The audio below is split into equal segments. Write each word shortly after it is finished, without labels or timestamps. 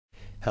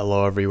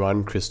Hello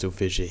everyone,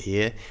 CrystalFissure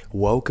here.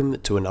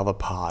 Welcome to another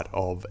part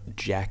of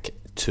Jak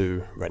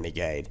II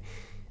Renegade.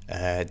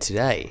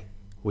 Today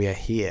we are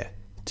here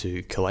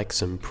to collect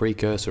some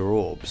Precursor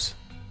orbs.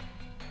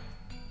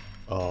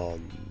 Oh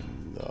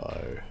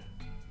no.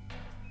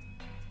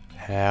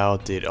 How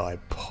did I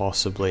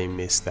possibly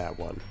miss that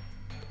one?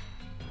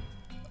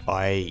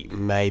 I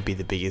may be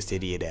the biggest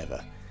idiot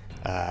ever.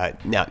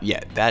 Now,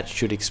 yeah, that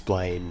should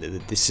explain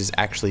that this is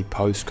actually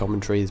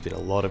post-commentary. There's been a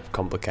lot of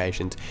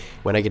complications.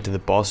 When I get to the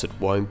boss, it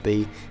won't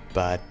be.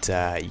 But,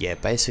 yeah,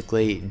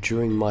 basically,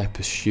 during my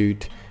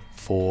pursuit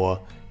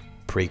for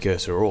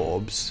Precursor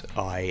orbs,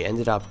 I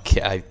ended up,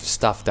 I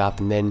stuffed up,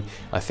 and then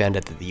I found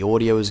out that the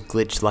audio is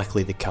glitched.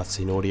 Luckily, the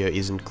cutscene audio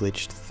isn't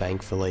glitched,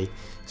 thankfully.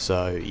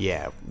 So,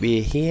 yeah,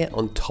 we're here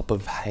on top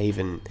of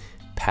Haven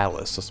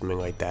Palace or something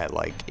like that.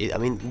 Like, I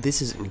mean,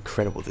 this is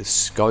incredible. The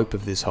scope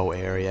of this whole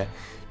area.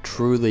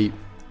 Truly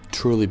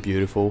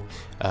beautiful.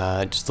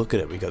 Just look at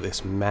it. We've got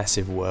this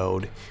massive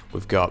world.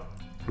 We've got,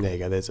 there you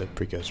go, there's a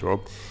Precursor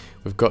orb.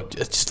 We've got,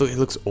 it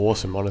looks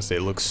awesome, honestly.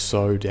 It looks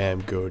so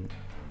damn good.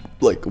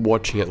 Like,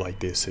 watching it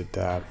like this,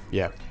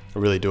 yeah, I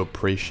really do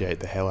appreciate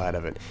the hell out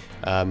of it.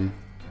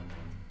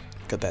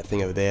 Got that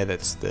thing over there,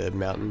 that's the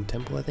mountain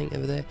temple, I think,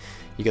 over there.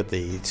 You got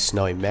the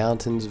snowy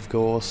mountains, of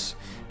course.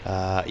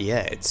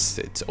 Yeah,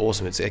 it's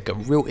awesome. It's like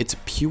it's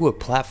pure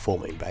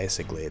platforming,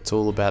 basically. It's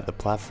all about the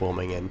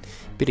platforming and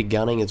a bit of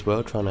gunning as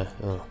well, trying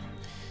to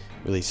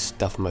really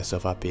stuff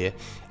myself up here.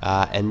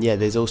 And yeah,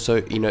 there's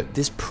also, you know,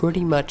 this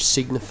pretty much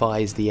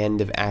signifies the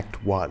end of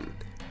Act 1,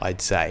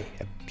 I'd say.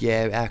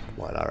 Yeah, Act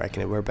 1, I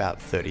reckon we're about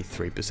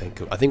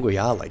 33%. I think we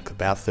are like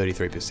about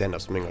 33% or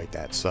something like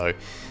that. So,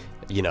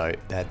 you know,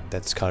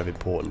 that's kind of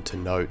important to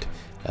note.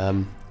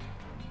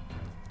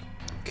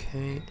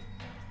 Okay.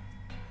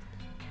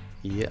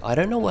 Yeah, I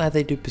don't know how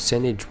they do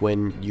percentage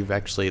when you've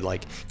actually,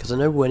 like, because I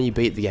know when you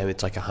beat the game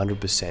it's like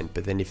 100%,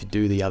 but then if you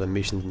do the other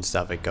missions and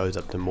stuff it goes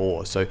up to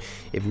more, so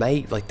it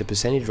may, like, the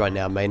percentage right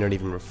now may not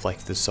even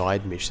reflect the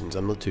side missions,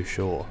 I'm not too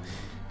sure,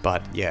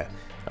 but yeah.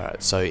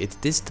 Alright, so the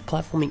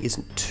platforming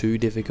isn't too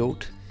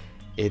difficult,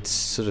 it's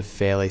sort of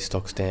fairly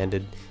stock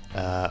standard.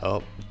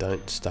 Oh,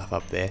 don't stuff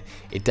up there.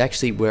 It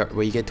actually,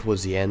 where you get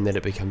towards the end, then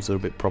it becomes a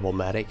little bit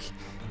problematic,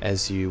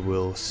 as you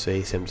will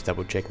see. So I'm just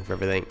double checking for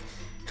everything,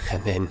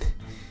 and then,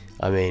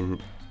 I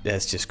mean,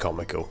 that's just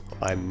comical.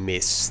 I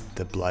missed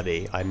the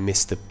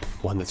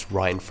one that's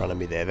right in front of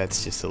me there.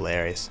 That's just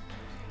hilarious.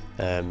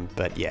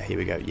 But yeah, here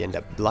we go. You end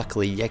up,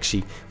 luckily,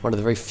 actually, one of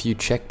the very few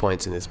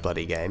checkpoints in this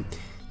bloody game.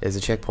 There's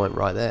a checkpoint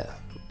right there,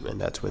 and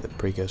that's where the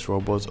Precursor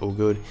orb was. All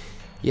good.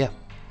 Yeah.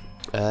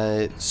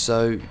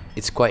 So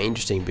it's quite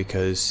interesting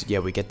because, yeah,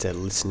 we get to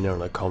listen in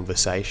on a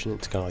conversation.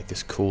 It's kind of like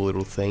this cool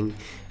little thing.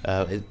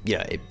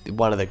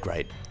 One of the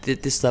great,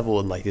 this level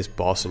and like this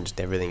boss and just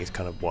everything is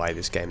kind of why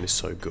this game is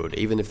so good.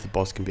 Even if the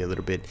boss can be a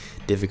little bit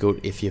difficult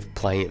if you're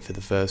playing it for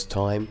the first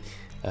time.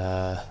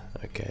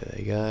 Okay, there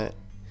you go.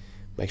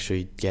 Make sure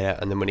you get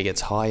out, and then when it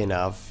gets high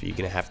enough, you're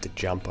gonna have to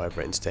jump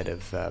over it instead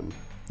of,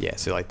 yeah,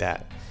 so like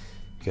that.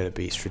 You gotta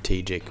be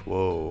strategic.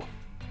 Whoa.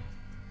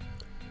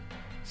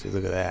 So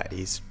look at that,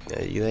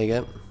 there you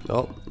go.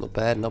 Oh, not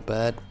bad, not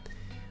bad.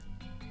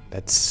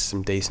 That's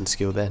some decent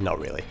skill there, not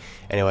really.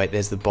 Anyway,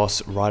 there's the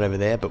boss right over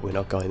there, but we're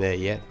not going there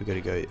yet. We've got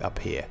to go up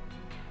here,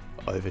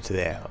 over to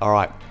there.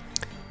 Alright,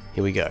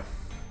 here we go.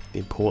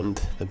 The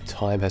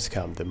time has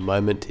come, the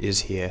moment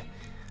is here.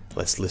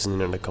 Let's listen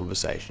in on a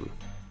conversation.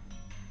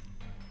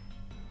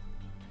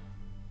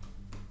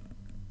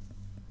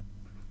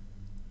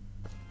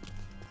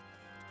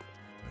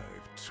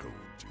 I've told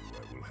you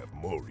I will have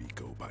more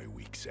eco by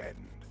week's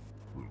end.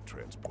 We'll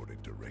transport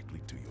it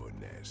directly to your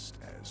nest,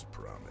 as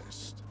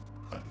promised.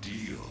 A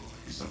deal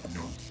is of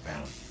no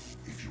value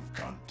if you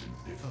can't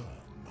deliver,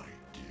 my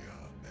dear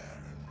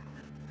Baron.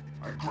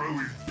 I grow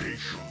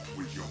impatient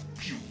with your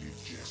puny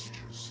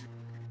gestures.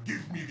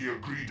 Give me the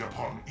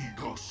agreed-upon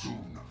eco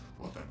soon,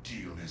 or the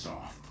deal is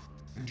off,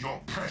 and your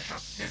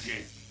precious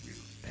city will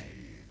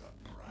pay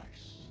the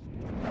price.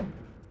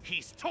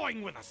 He's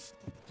toying with us!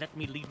 Let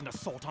me lead an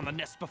assault on the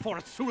nest before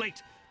it's too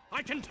late!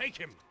 I can take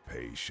him!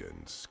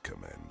 Patience,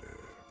 Commander.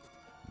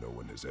 No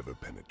one has ever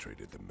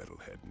penetrated the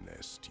Metalhead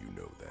nest, you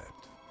know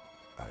that.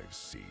 I've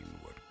seen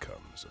what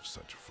comes of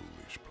such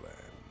foolish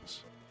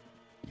plans.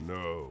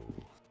 No,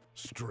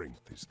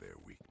 strength is their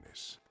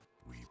weakness.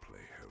 We play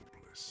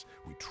helpless.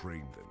 We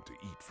train them to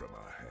eat from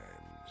our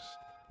hands.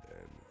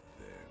 And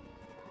then...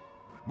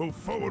 Move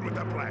forward with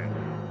the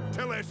plan!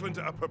 Tell Ashland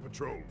to up her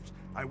patrols.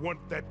 I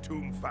want that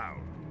tomb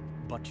found.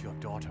 But your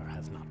daughter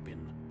has not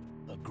been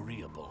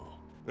agreeable.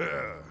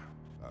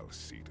 I'll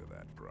see to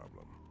that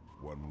problem,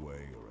 one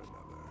way or another.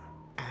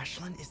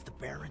 Ashland is the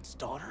Baron's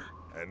daughter?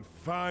 And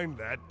find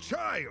that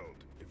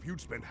child! If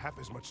you'd spent half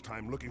as much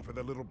time looking for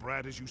the little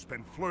brat as you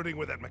spent flirting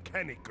with that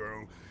mechanic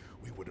girl,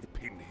 we would have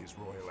pinned his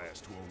royal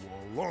ass to a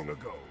wall long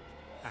ago.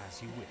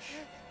 As you wish.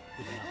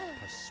 With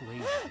enough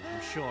persuasion,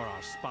 I'm sure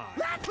our spy...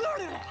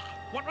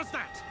 What was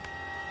that?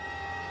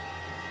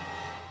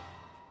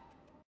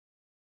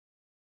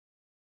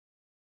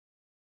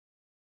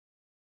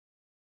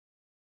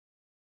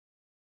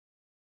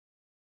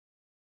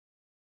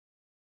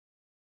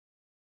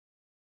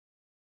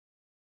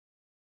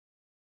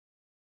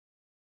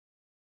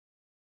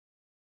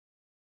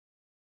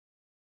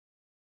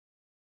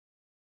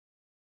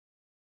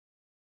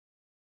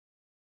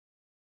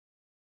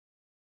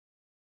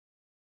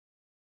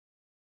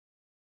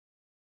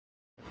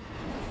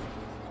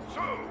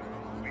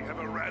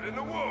 rat in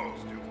the walls,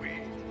 do we?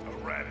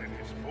 A rat and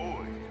his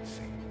boy, it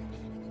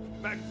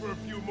seems. Back for a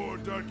few more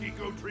dark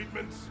eco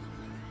treatments?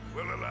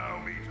 Will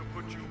allow me to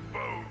put you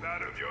both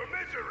out of your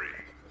misery.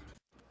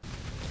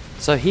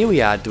 So here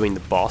we are doing the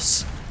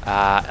boss.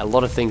 A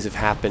lot of things have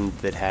happened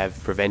that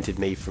have prevented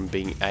me from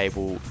being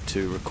able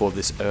to record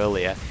this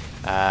earlier.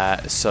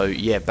 So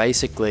yeah,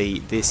 basically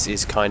this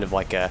is kind of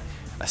like a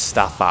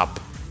stuff up.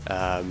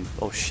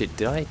 Oh shit,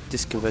 did I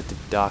just convert to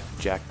Dark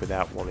Jak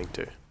without wanting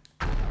to?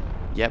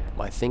 Yep,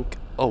 I think...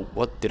 Oh,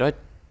 what, did I?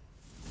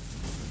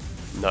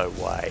 No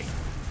way.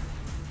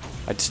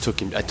 I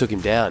took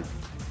him down.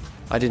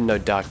 I didn't know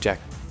Dark Jak...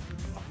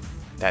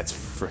 That's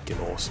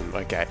freaking awesome.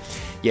 Okay.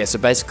 Yeah, so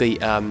basically,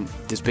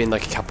 there's been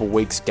like a couple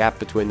weeks gap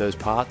between those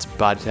parts,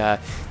 but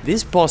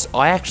this boss,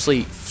 I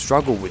actually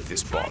struggle with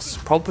this boss.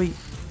 Probably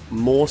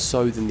more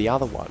so than the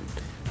other one.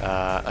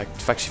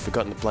 I've actually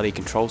forgotten the bloody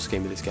control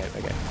scheme of this game.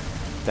 Okay.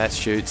 That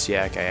shoots.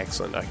 Yeah, okay,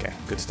 excellent. Okay,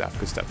 good stuff,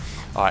 good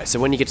stuff. Alright, so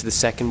when you get to the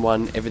second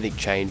one, everything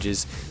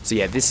changes. So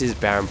yeah, this is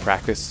Baron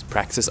Praxis.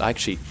 I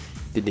actually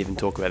didn't even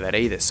talk about that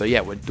either. So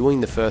yeah, we're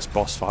doing the first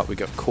boss fight. We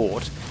got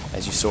caught,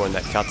 as you saw in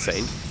that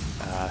cutscene.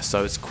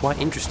 So it's quite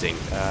interesting.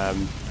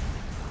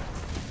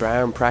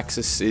 Baron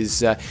Praxis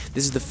is... this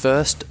is the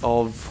first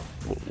of...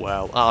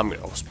 Well,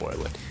 I'll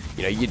spoil it.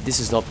 You know, this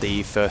is not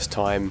the first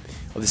time...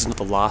 Or this is not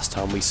the last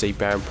time we see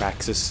Baron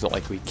Praxis. It's not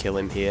like we kill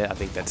him here. I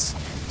think that's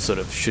sort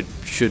of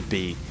should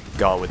be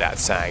going without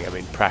saying. I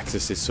mean,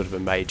 Praxis is sort of a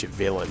major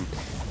villain.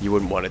 You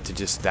wouldn't want it to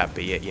just that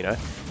be it, you know?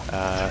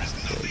 There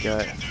we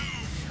go.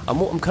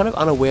 I'm kind of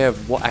unaware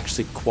of what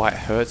actually quite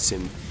hurts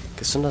him.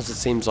 Because sometimes it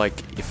seems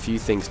like a few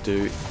things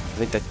do. I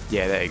think that...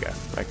 Yeah, there you go.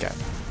 Okay.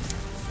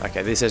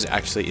 Okay, this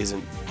actually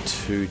isn't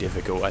too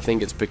difficult. I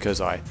think it's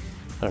because I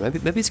don't know,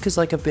 maybe it's because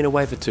like I've been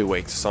away for 2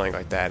 weeks or something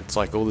like that. It's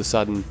like all of a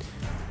sudden...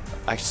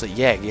 Actually,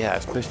 yeah,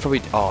 it's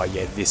probably... Oh,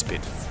 yeah, this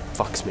bit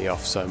fucks me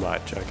off so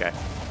much. Okay.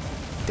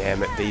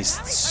 Damn it,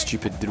 these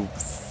stupid little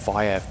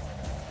fire...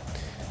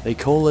 They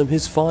call them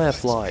his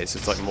fireflies.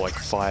 It's like more like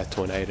fire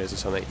tornadoes or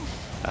something.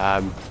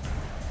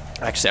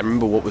 Actually, I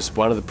remember what was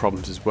one of the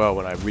problems as well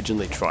when I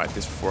originally tried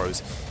this before I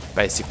was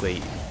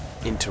basically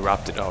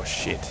interrupted. Oh,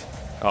 shit.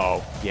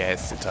 Oh, yeah,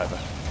 it's over.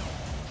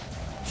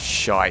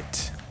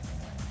 Shite.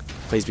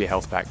 Please be a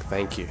health pack.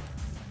 Thank you.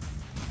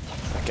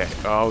 Okay.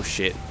 Oh,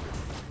 shit.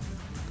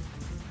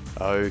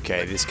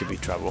 Okay, this could be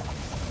trouble.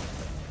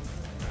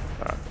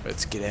 Alright,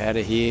 let's get out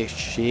of here.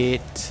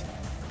 Shit.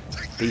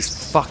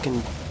 These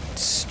fucking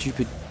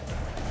stupid...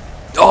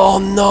 Oh,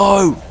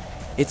 no!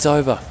 It's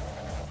over.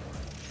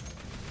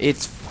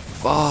 It's...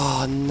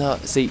 Oh, no.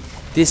 See,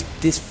 this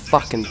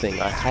fucking thing,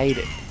 I hate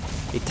it.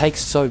 It takes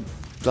so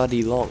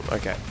bloody long.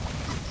 Okay.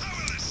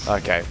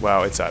 Okay,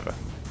 well, it's over.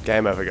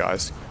 Game over,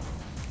 guys.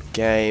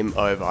 Game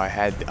over. I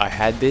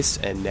had this,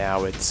 and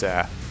now it's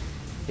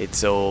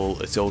all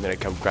gonna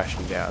come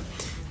crashing down.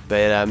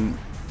 But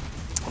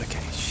okay,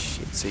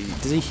 shit. See,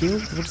 does he heal?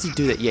 What does he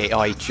do? That? Yeah.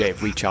 Oh, he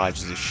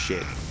recharges his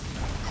shit.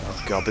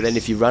 Oh god. But then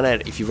if you run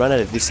out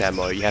of this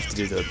ammo, you have to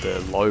do the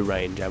low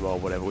range ammo or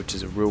whatever, which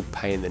is a real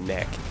pain in the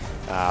neck.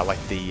 Like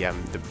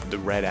the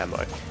red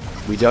ammo.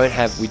 We don't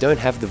have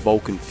the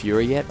Vulcan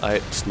Fury yet. I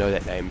just know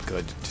that name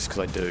because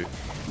I do.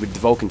 With the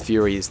Vulcan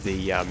Fury is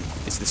the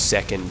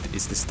second,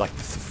 is this like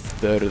the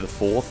third or the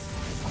fourth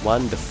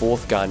one. The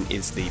fourth gun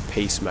is the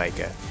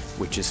Peacemaker,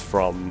 which is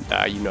from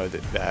you know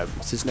that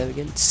what's his name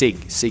again?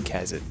 Sig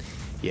has it.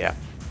 Yeah.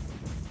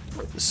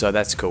 So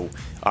that's cool.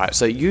 Alright,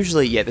 so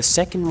usually, yeah, the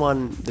second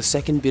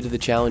bit of the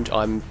challenge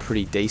I'm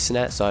pretty decent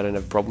at, so I don't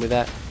have a problem with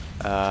that.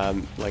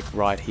 Like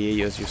right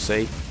here, as you'll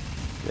see.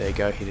 There you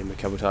go, hit him a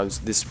couple of times.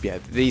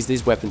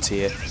 These weapons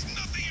here,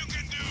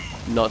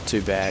 not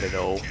too bad at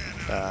all.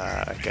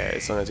 Okay,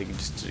 as long as you can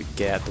just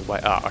get out the way.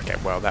 Oh, okay,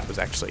 well, that was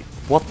actually...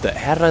 What the...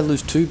 How did I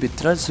lose 2 bits?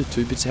 Did I just lose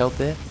 2 bits of health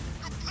there?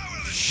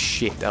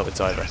 Shit, oh,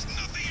 it's over.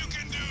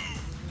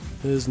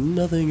 There's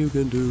nothing you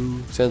can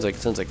do. Sounds like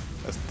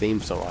a theme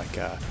song, like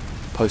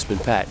Postman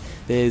Pat.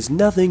 There's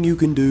nothing you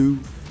can do.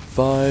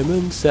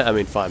 Fireman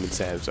Sam,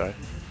 sorry.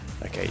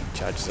 Okay,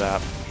 charges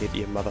up. Hit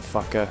you,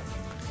 motherfucker.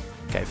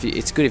 Okay,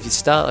 it's good if you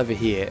start over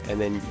here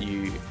and then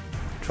you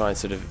try and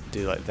sort of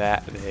do like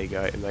that. There you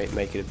go. It might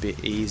make it a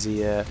bit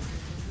easier.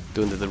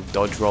 Doing the little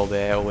dodge roll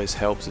there always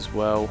helps as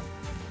well.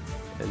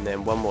 And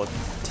then one more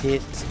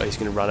hit. Oh, he's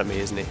going to run at me,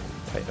 isn't he?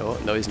 Wait, oh,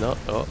 no, he's not.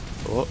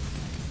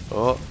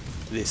 Oh.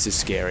 This is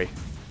scary.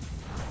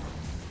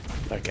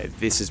 Okay,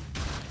 this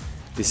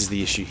is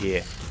the issue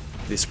here.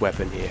 This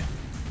weapon here.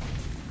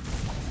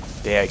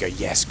 There you go.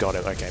 Yes, got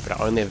him. Okay,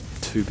 but I only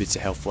have 2 bits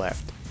of health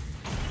left,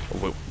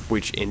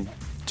 which in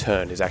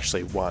turn is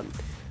actually 1.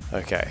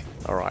 Okay,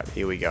 alright,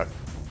 here we go.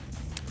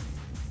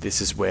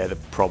 This is where the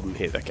problem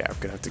hit. Okay, I'm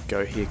gonna have to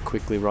go here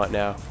quickly right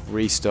now.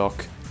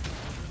 Restock.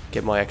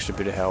 Get my extra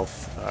bit of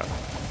health.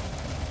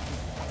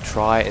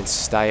 Try and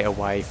stay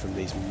away from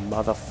these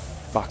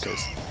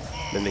motherfuckers.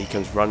 Then he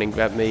comes running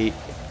at me.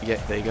 Yeah,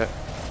 there you go.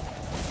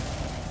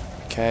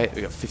 Okay,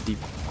 we got 50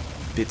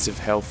 bits of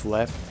health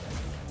left.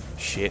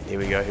 Shit, here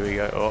we go.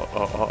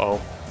 Oh.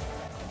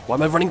 Why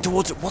am I running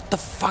towards it? What the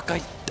fuck?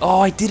 Oh,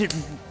 I did it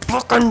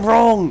fucking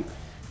wrong!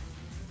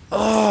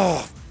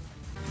 Oh!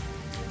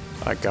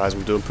 Alright guys,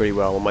 I'm doing pretty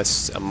well.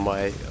 Almost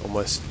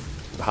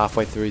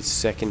halfway through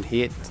second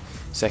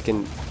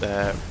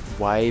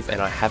wave, and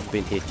I haven't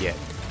been hit yet.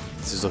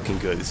 This is looking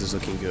good, this is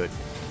looking good.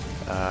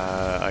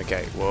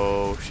 Okay,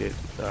 whoa, shit.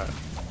 Alright,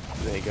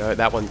 there you go.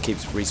 That one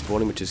keeps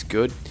respawning, which is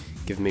good.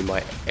 Giving me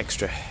my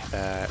extra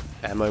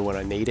ammo when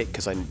I need it,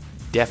 because I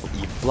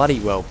definitely, you bloody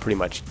well pretty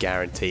much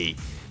guarantee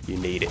you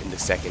need it in the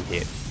second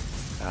hit.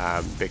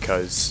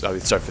 Because, I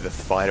mean, sorry, for the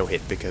final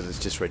hit, because it's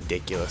just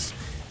ridiculous.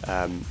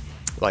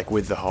 Like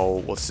with the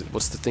whole, what's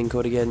the thing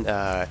called again?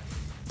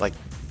 Like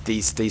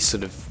these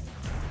sort of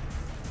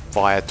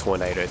fire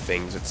tornado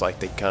things. It's like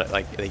they kind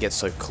of they get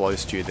so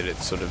close to you that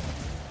it's sort of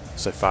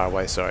so far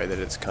away. Sorry, that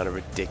it's kind of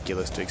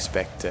ridiculous to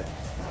expect to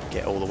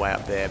get all the way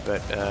up there.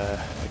 But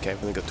okay,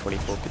 I've only got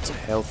 24 bits of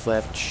health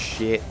left.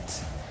 Shit,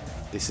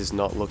 this is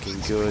not looking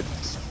good.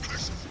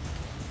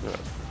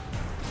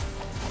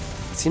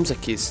 It seems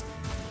like he's.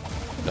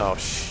 Oh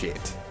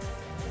shit.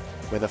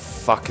 Where the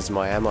fuck is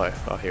my ammo?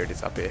 Oh, here it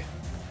is, up here.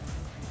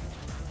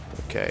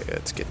 Okay,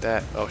 let's get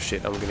that. Oh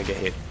shit, I'm gonna get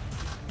hit.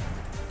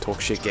 Talk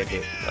shit, get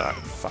hit. Alright,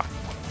 fuck.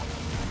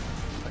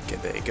 Okay,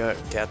 there you go.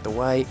 Get out the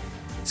way.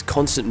 It's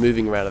constant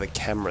moving around of the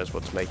camera is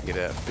what's making it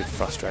a bit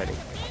frustrating.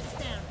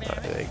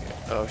 Alright, there you go.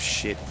 Oh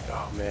shit.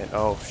 Oh man.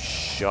 Oh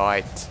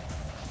shite.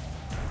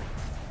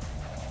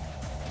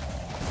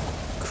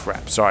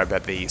 Crap. Sorry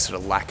about the sort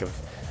of lack of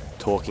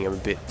talking. I'm a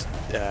bit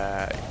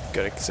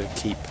gotta sort of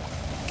keep.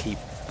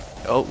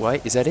 Oh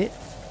wait, is that it?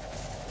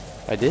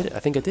 I did it. I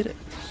think I did it.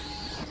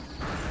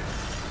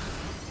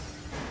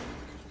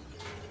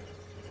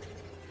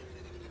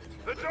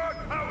 The dark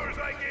powers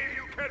I gave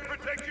you can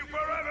protect you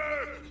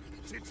forever!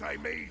 Since I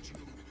made you,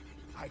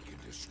 I can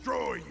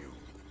destroy you.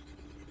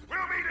 We'll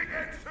meet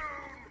again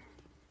soon!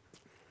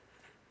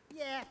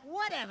 Yeah,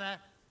 whatever.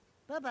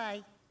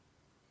 Bye-bye.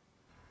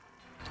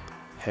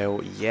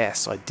 Hell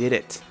yes, I did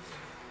it.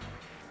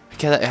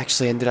 Okay, that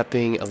actually ended up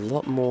being a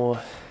lot more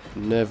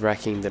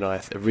nerve-wracking than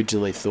I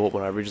originally thought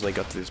when I originally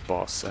got to this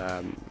boss.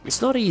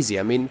 It's not easy.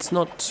 I mean, it's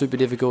not super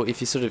difficult if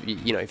you sort of,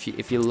 you know,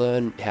 if you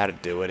learn how to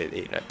do it,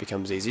 it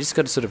becomes easy. You just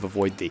got to sort of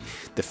avoid the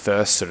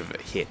first sort of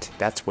hit.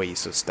 That's where you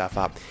sort of stuff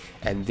up.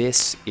 And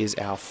this is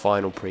our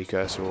final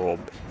precursor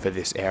orb for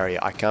this area.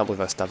 I can't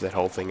believe I stuffed that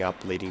whole thing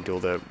up, leading to all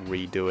the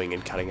redoing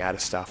and cutting out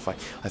of stuff. I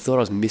thought I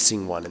was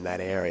missing one in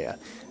that area.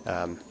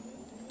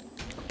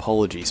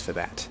 Apologies for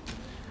that.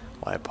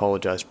 I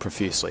apologize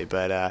profusely,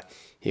 but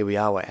here we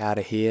are. We're out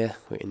of here.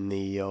 We're in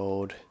the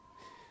old.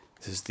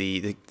 This is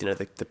the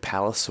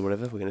palace or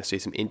whatever. We're going to see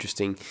some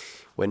interesting.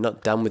 We're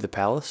not done with the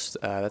palace.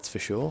 That's for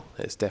sure.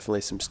 There's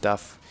definitely some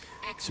stuff,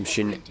 some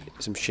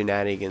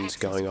shenanigans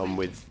going on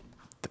with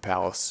the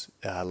palace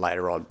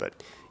later on.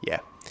 But yeah,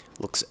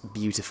 looks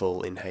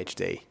beautiful in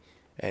HD.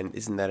 And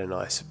isn't that a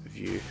nice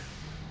view?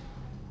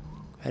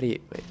 How do you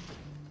wait?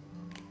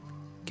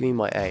 Give me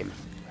my aim.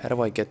 How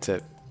do I get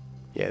to?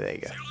 Yeah, there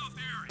you go.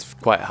 It's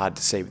quite hard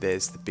to see, but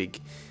there's the big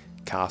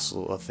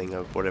castle or thing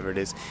or whatever it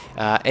is.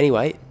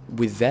 Anyway,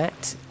 with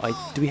that,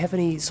 do we have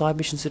any side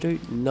missions to do?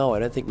 No, I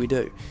don't think we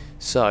do.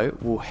 So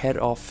we'll head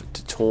off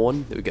to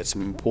Torn. We've got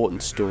some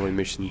important story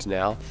missions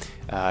now,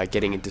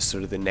 getting into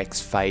sort of the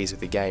next phase of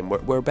the game.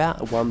 We're about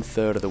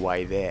 1/3 of the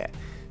way there.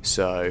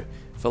 So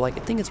for like, I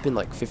think it's been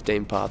like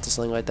 15 parts or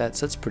something like that.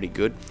 So that's pretty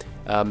good.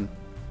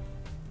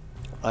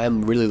 I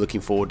am really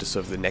looking forward to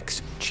sort of the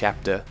next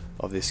chapter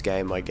of this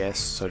game, I guess,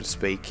 so to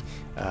speak.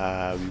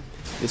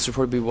 This will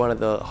probably be one of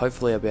the,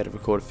 hopefully I'll be able to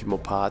record a few more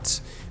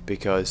parts,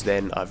 because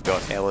then I've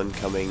got Ellen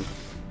coming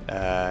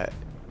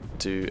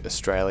to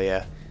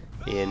Australia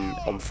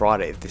on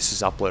Friday. If this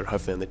is uploaded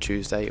hopefully on the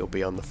Tuesday, it'll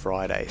be on the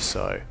Friday.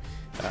 So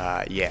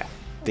yeah,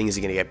 things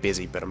are going to get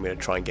busy, but I'm going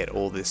to try and get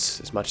all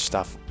this, as much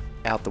stuff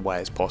out the way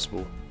as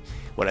possible.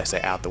 When I say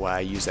out the way,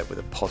 I use that with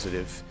a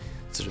positive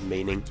sort of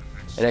meaning.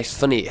 And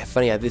actually,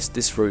 funny how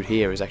this route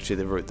here is actually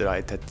the route that I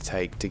had to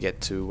take to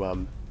get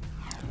to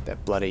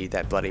that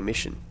bloody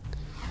mission.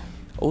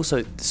 Also,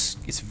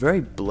 it's very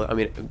blurry. I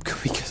mean,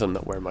 because I'm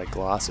not wearing my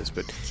glasses,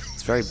 but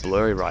it's very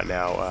blurry right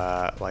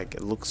now. Like,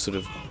 it looks sort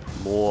of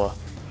more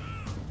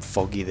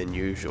foggy than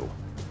usual.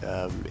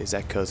 Is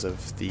that because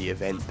of the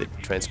event that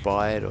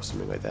transpired or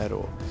something like that,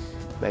 or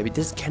maybe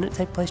can it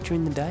take place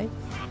during the day?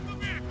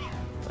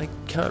 I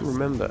can't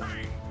remember.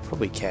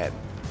 Probably can.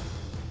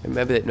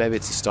 Maybe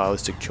it's a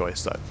stylistic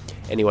choice though.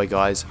 Anyway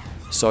guys,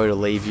 sorry to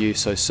leave you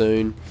so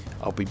soon.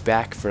 I'll be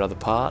back for another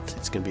part.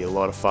 It's going to be a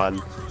lot of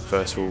fun.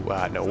 First we'll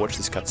watch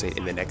this cutscene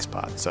in the next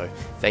part. So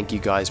thank you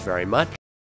guys very much.